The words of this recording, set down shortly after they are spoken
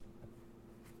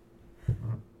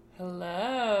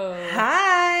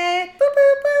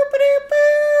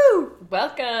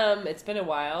It's been a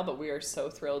while, but we are so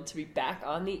thrilled to be back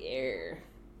on the air.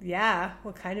 Yeah.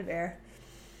 What kind of air?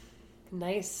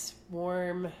 Nice,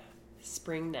 warm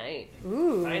spring night.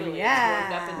 Ooh, Finally, yeah.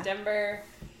 It's warmed up in Denver.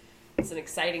 It's an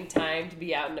exciting time to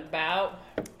be out and about.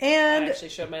 And I actually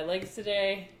showed my legs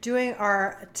today. doing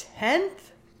our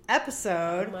 10th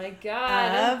episode Oh my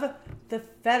God. of the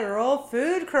Federal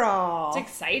Food Crawl. It's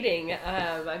exciting.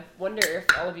 I wonder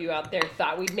if all of you out there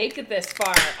thought we'd make it this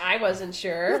far. I wasn't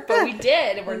sure, but we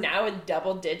did. And we're now in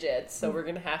double digits. So we're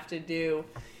going to have to do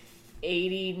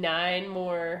 89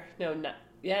 more. No,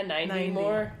 90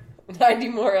 more. 90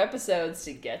 more episodes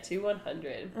to get to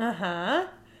 100.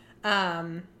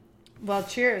 Well,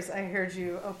 cheers. I heard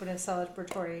you open a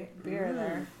celebratory beer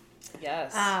there.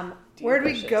 Yes. Where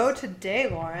did we go today,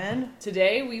 Lauren?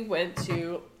 Today we went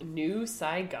to New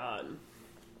Saigon.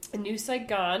 New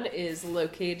Saigon is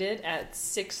located at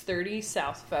 630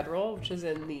 South Federal, which is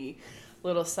in the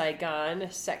Little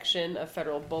Saigon section of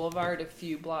Federal Boulevard, a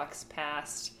few blocks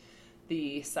past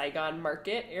the Saigon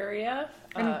Market area.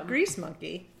 And Grease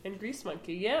Monkey. And Grease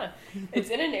Monkey, yeah. It's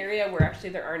in an area where actually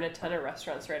there aren't a ton of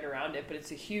restaurants right around it, but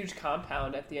it's a huge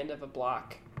compound at the end of a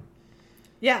block.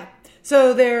 Yeah.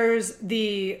 So there's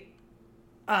the,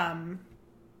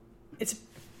 it's a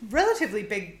relatively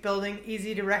big building,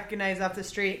 easy to recognize off the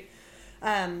street.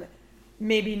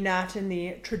 Maybe not in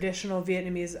the traditional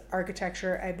Vietnamese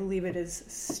architecture. I believe it is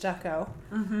stucco.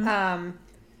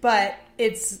 But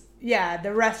it's,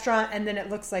 the restaurant, and then it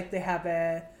looks like they have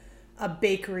a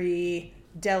bakery,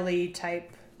 deli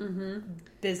type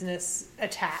business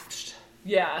attached.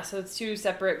 Yeah, so it's two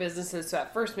separate businesses. So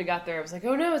at first we got there, I was like,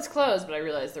 oh no, it's closed. But I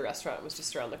realized the restaurant was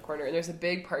just around the corner. And there's a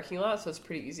big parking lot, so it's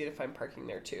pretty easy to find parking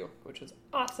there too, which was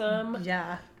awesome.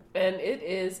 Yeah. And it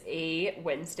is a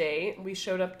Wednesday. We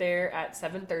showed up there at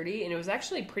 7:30, and it was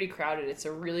actually pretty crowded. It's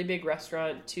a really big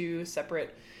restaurant, two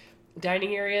separate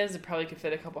dining areas. It probably could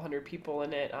fit a couple hundred people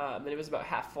in it. And it was about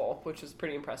half full, which was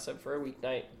pretty impressive for a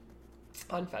weeknight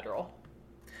on Federal.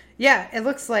 Yeah, it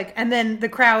looks like, and then the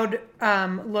crowd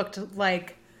looked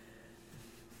like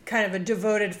kind of a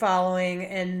devoted following,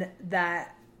 and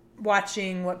that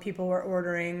watching what people were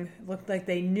ordering looked like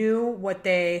they knew what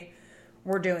they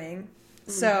were doing.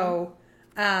 So,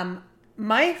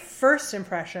 my first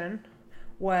impression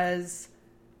was,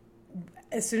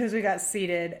 as soon as we got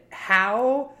seated,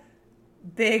 how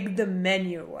big the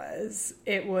menu was.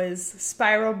 It was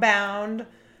spiral bound,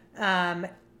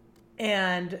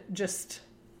 and just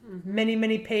many,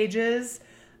 many pages.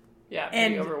 Yeah,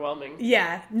 pretty overwhelming.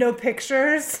 Yeah, no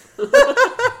pictures.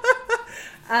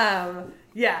 And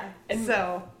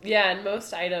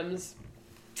most items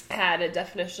had a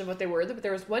definition of what they were, but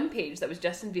there was one page that was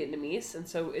just in Vietnamese, and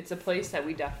so it's a place that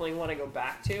we definitely want to go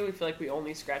back to. We feel like we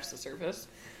only scratched the surface.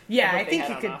 Yeah, I think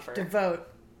you could devote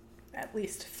at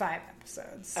least 5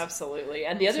 episodes. Absolutely.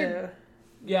 And the other...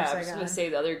 I was going to say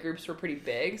the other groups were pretty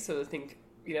big, so I think,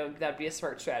 that'd be a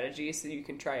smart strategy so you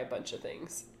can try a bunch of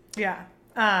things. Yeah.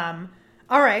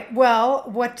 All right. Well,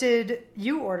 what did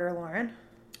you order, Lauren?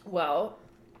 Well,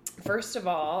 first of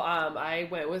all, I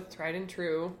went with tried and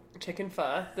true chicken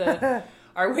pho.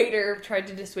 Our waiter tried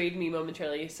to dissuade me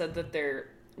momentarily. He said that their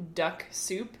duck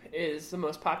soup is the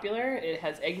most popular. It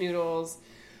has egg noodles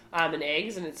and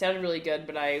eggs, and it sounded really good,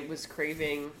 but I was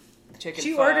craving chicken pho.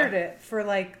 She ordered it for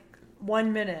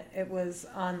 1 minute. It was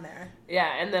on there.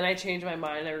 Yeah, and then I changed my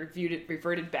mind. I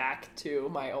reverted back to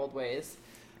my old ways.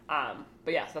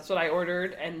 But yeah, that's what I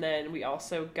ordered. And then we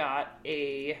also got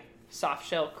a soft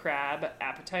shell crab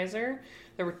appetizer.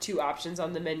 There were 2 options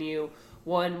on the menu.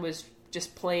 One was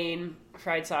just plain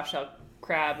fried soft shell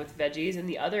crab with veggies, and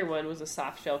the other one was a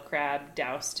soft shell crab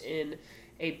doused in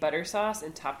a butter sauce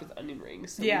and topped with onion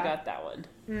rings. So we got that one.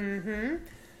 Mm-hmm.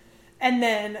 And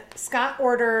then Scott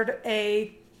ordered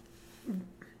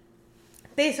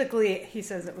basically, he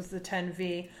says it was the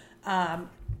 10V.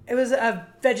 It was a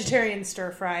vegetarian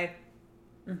stir fry.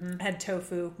 Had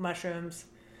tofu, mushrooms,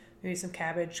 maybe some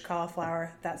cabbage,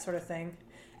 cauliflower, that sort of thing.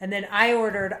 And then I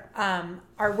ordered,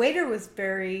 our waiter was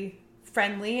very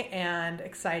friendly and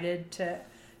excited to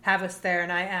have us there.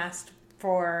 And I asked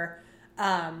for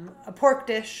a pork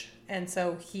dish. And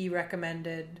so he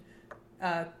recommended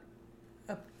a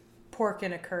pork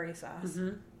in a curry sauce.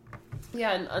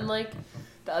 Yeah, and unlike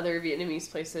the other Vietnamese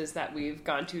places that we've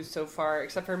gone to so far,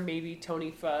 except for maybe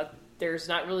Tony Pho, there's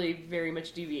not really very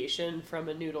much deviation from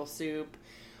a noodle soup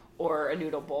or a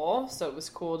noodle bowl. So it was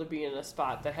cool to be in a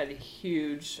spot that had a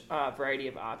huge variety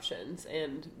of options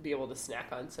and be able to snack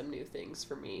on some new things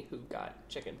for me who got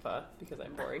chicken pho because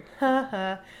I'm boring.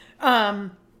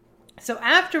 So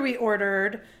after we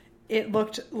ordered, it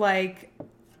looked like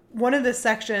one of the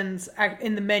sections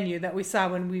in the menu that we saw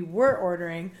when we were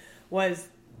ordering was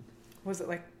it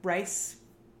like rice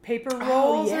paper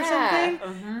rolls or something?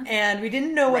 Mm-hmm. And we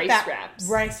didn't know what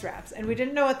rice wraps. And we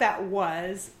didn't know what that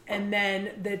was. And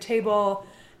then the table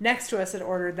next to us had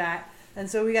ordered that. And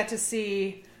so we got to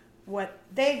see what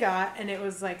they got, and it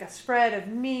was like a spread of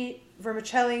meat,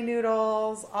 vermicelli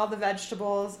noodles, all the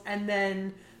vegetables, and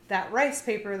then that rice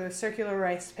paper, those circular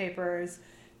rice papers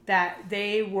that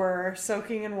they were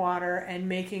soaking in water and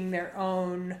making their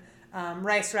own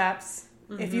rice wraps.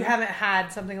 Mm-hmm. If you haven't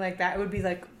had something like that, it would be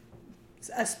like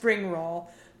a spring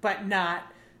roll, but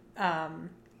not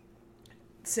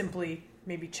simply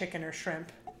maybe chicken or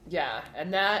shrimp. Yeah,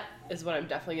 and that is what I'm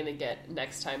definitely going to get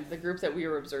next time. The group that we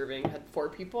were observing had 4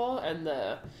 people, and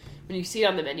when you see it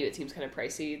on the menu, it seems kind of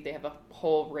pricey. They have a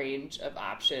whole range of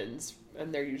options,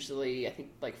 and they're usually, I think,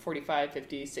 like 45,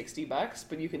 50, 60 bucks,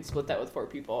 but you can split that with 4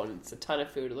 people, and it's a ton of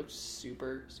food. It looks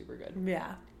super, super good.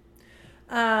 Yeah.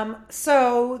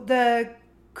 So the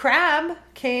crab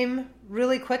came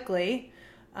really quickly,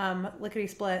 lickety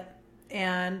split,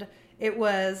 and it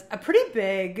was a pretty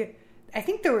big... I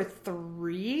think there were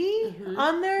 3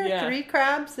 on there, yeah. 3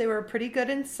 crabs. They were pretty good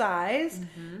in size.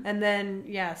 Mm-hmm. And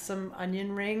then, some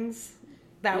onion rings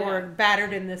that were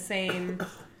battered in the same,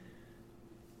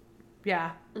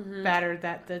 batter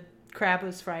that the crab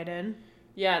was fried in.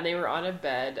 Yeah, and they were on a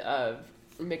bed of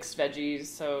mixed veggies,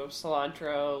 so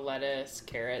cilantro, lettuce,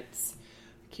 carrots,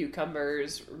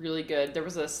 cucumbers, really good. There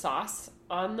was a sauce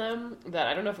on them that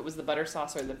I don't know if it was the butter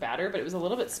sauce or the batter, but it was a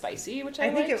little bit spicy, which I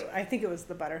liked. I think it was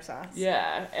the butter sauce.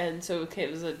 Yeah, and so it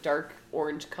was a dark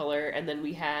orange color, and then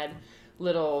we had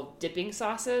little dipping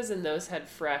sauces, and those had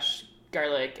fresh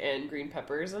garlic and green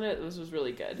peppers in it. This was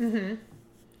really good.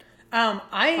 Mm-hmm.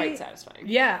 Quite satisfying.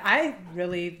 Yeah, I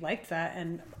really liked that,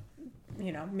 and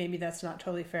maybe that's not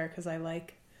totally fair because I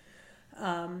like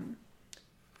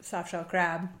soft shell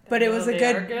crab, but it was a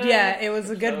good. Yeah, it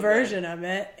was a good version of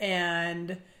it,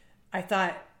 and I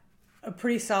thought a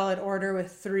pretty solid order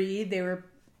with 3. They were,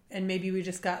 and maybe we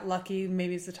just got lucky.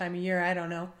 Maybe it's the time of year. I don't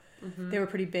know. Mm-hmm. They were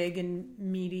pretty big and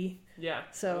meaty. Yeah,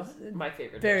 so my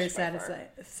favorite. Very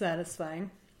satisfying.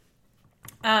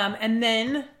 And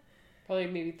then probably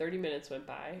maybe 30 minutes went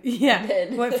by.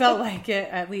 Yeah, what felt like it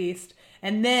at least.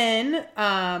 And then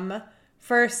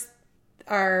first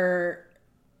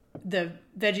the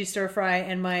veggie stir fry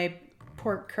and my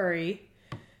pork curry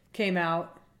came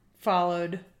out,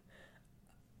 followed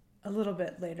a little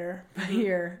bit later by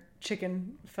your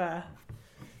chicken pho.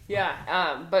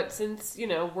 Yeah, but since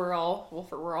we're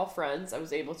all friends, I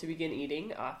was able to begin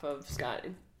eating off of Scott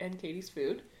and Katie's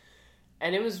food,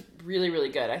 and it was really, really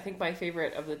good. I think my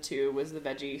favorite of the 2 was the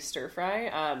veggie stir fry.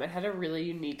 It had a really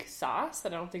unique sauce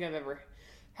that I don't think I've ever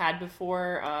had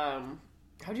before.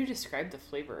 How do you describe the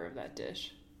flavor of that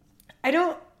dish? I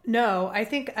don't know. I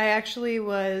think I actually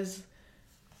was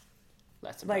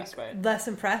less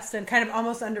impressed and kind of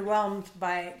almost underwhelmed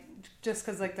by just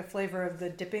because the flavor of the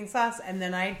dipping sauce. And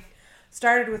then I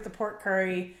started with the pork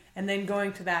curry, and then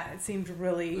going to that, it seemed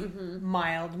really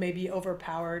mild, maybe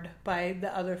overpowered by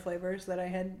the other flavors that I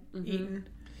had eaten.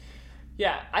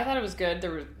 Yeah, I thought it was good.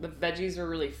 The veggies were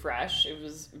really fresh. It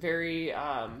was very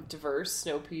diverse: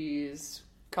 snow peas,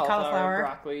 cauliflower,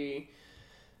 broccoli.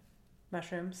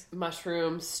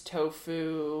 Mushrooms,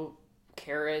 tofu,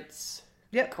 carrots,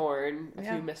 corn, a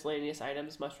few miscellaneous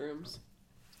items, mushrooms.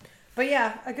 But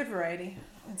yeah, a good variety.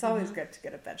 It's always good to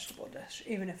get a vegetable dish,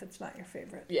 even if it's not your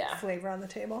favorite flavor on the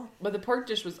table. But the pork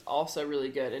dish was also really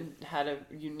good and had a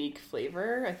unique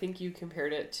flavor. I think you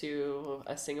compared it to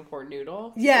a Singapore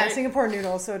noodle. Yeah, right? Singapore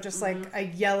noodle. So just like a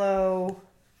yellow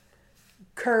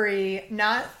curry,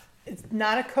 it's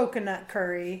not a coconut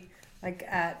curry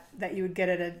that you would get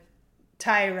at a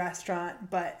Thai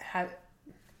restaurant, but had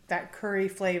that curry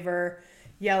flavor,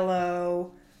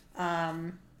 yellow,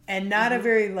 and not a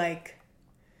very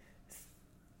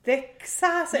thick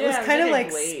sauce. It was kind of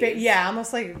like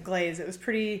almost like a glaze. It was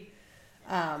pretty.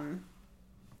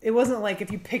 It wasn't like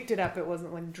if you picked it up, it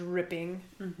wasn't like dripping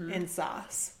in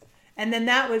sauce. And then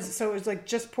it was like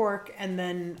just pork, and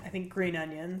then I think green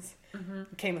onions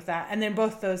came with that, and then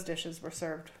both those dishes were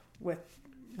served with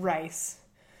rice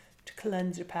to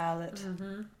cleanse your palate.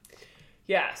 Mm-hmm.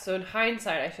 Yeah, so in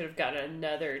hindsight, I should have gotten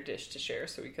another dish to share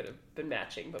so we could have been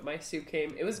matching, but my soup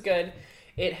came. It was good.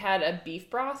 It had a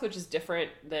beef broth, which is different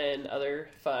than other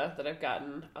pho that I've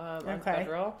gotten on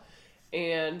Federal,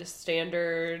 and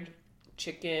standard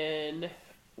chicken,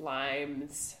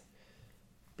 limes,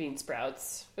 bean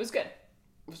sprouts. It was good. It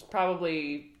was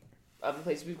probably, of the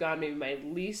places we've gone, maybe my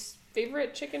least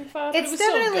favorite chicken pho. It's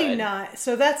definitely not.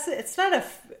 So it's not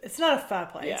a pho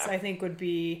place. Yeah. I think would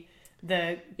be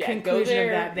the conclusion of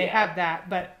that. They have that,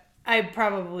 but I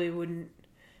probably wouldn't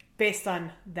based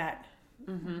on that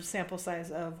sample size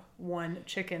of one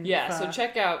chicken. Yeah, pho. so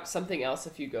check out something else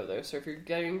if you go there. So if you're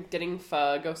getting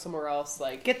pho, go somewhere else,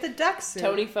 like get the duck soup.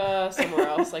 Tony Pho, somewhere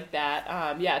else like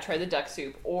that. Yeah, try the duck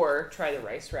soup or try the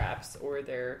rice wraps or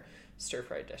their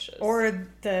stir-fried dishes. Or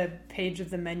the page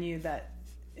of the menu that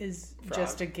is Frog.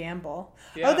 just a gamble.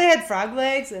 Yeah. Oh, they had frog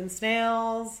legs and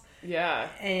snails. Yeah.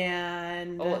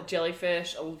 And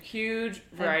jellyfish, a huge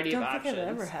variety of options. I don't think I've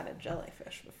ever had a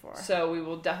jellyfish before. So we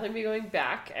will definitely be going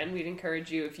back, and we'd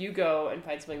encourage you, if you go and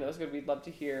find something that was good, we'd love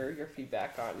to hear your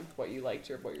feedback on what you liked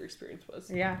or what your experience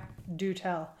was. Yeah, do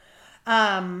tell.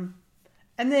 And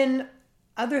then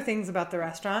other things about the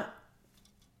restaurant.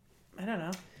 I don't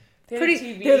know.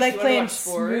 They're like playing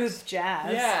smooth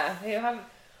jazz. Yeah, they have.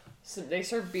 So they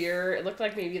serve beer. It looked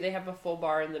like maybe they have a full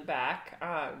bar in the back.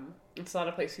 It's not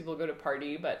a place people go to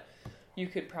party, but you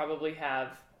could probably have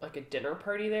like a dinner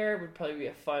party there. It would probably be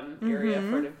a fun area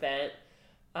for an event,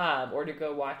 or to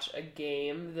go watch a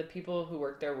game. The people who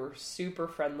work there were super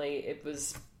friendly. It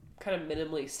was kind of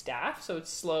minimally staffed, so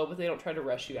it's slow, but they don't try to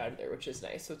rush you out of there, which is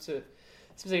nice. So it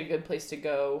seems like a good place to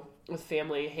go with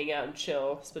family, hang out and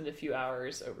chill, spend a few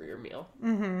hours over your meal.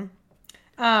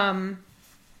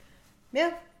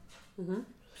 Yeah.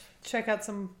 Check out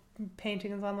some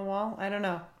paintings on the wall. I don't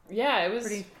know. Yeah, it was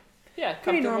pretty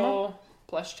comfortable, normal.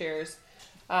 Plush chairs.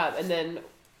 And then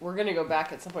we're going to go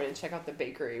back at some point and check out the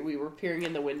bakery. We were peering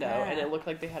in the window, and it looked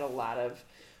like they had a lot of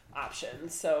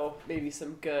options. So maybe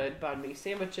some good banh mi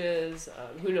sandwiches.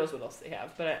 Who knows what else they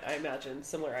have, but I imagine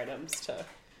similar items to at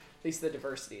least the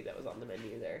diversity that was on the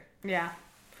menu there. Yeah.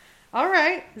 All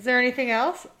right. Is there anything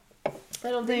else I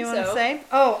don't that think you so. want to say?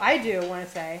 Oh, I do want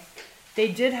to say. They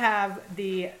did have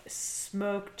the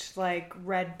smoked, like,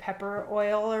 red pepper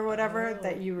oil or whatever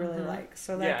that you really like.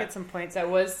 So that gets some points. That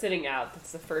was sitting out.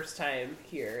 That's the first time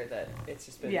here that it's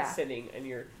just been sitting in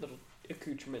your little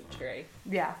accoutrement tray.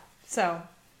 Yeah. So,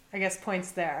 I guess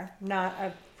points there. Not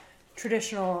a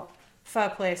traditional pho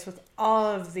place with all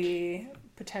of the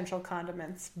potential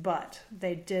condiments, but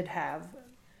they did have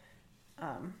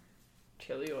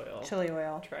chili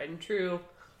oil. Tried and true.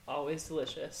 Always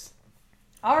delicious.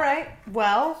 All right.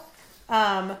 Well,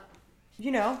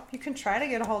 you can try to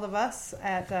get a hold of us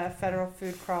at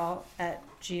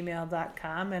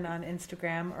federalfoodcrawl@gmail.com and on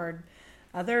Instagram or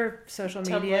other social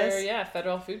medias. Tumblr, yeah,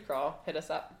 Federal Food Crawl. Hit us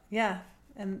up. Yeah.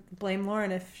 And blame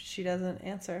Lauren if she doesn't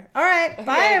answer. All right. Bye,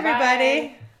 Okay, everybody.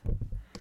 bye.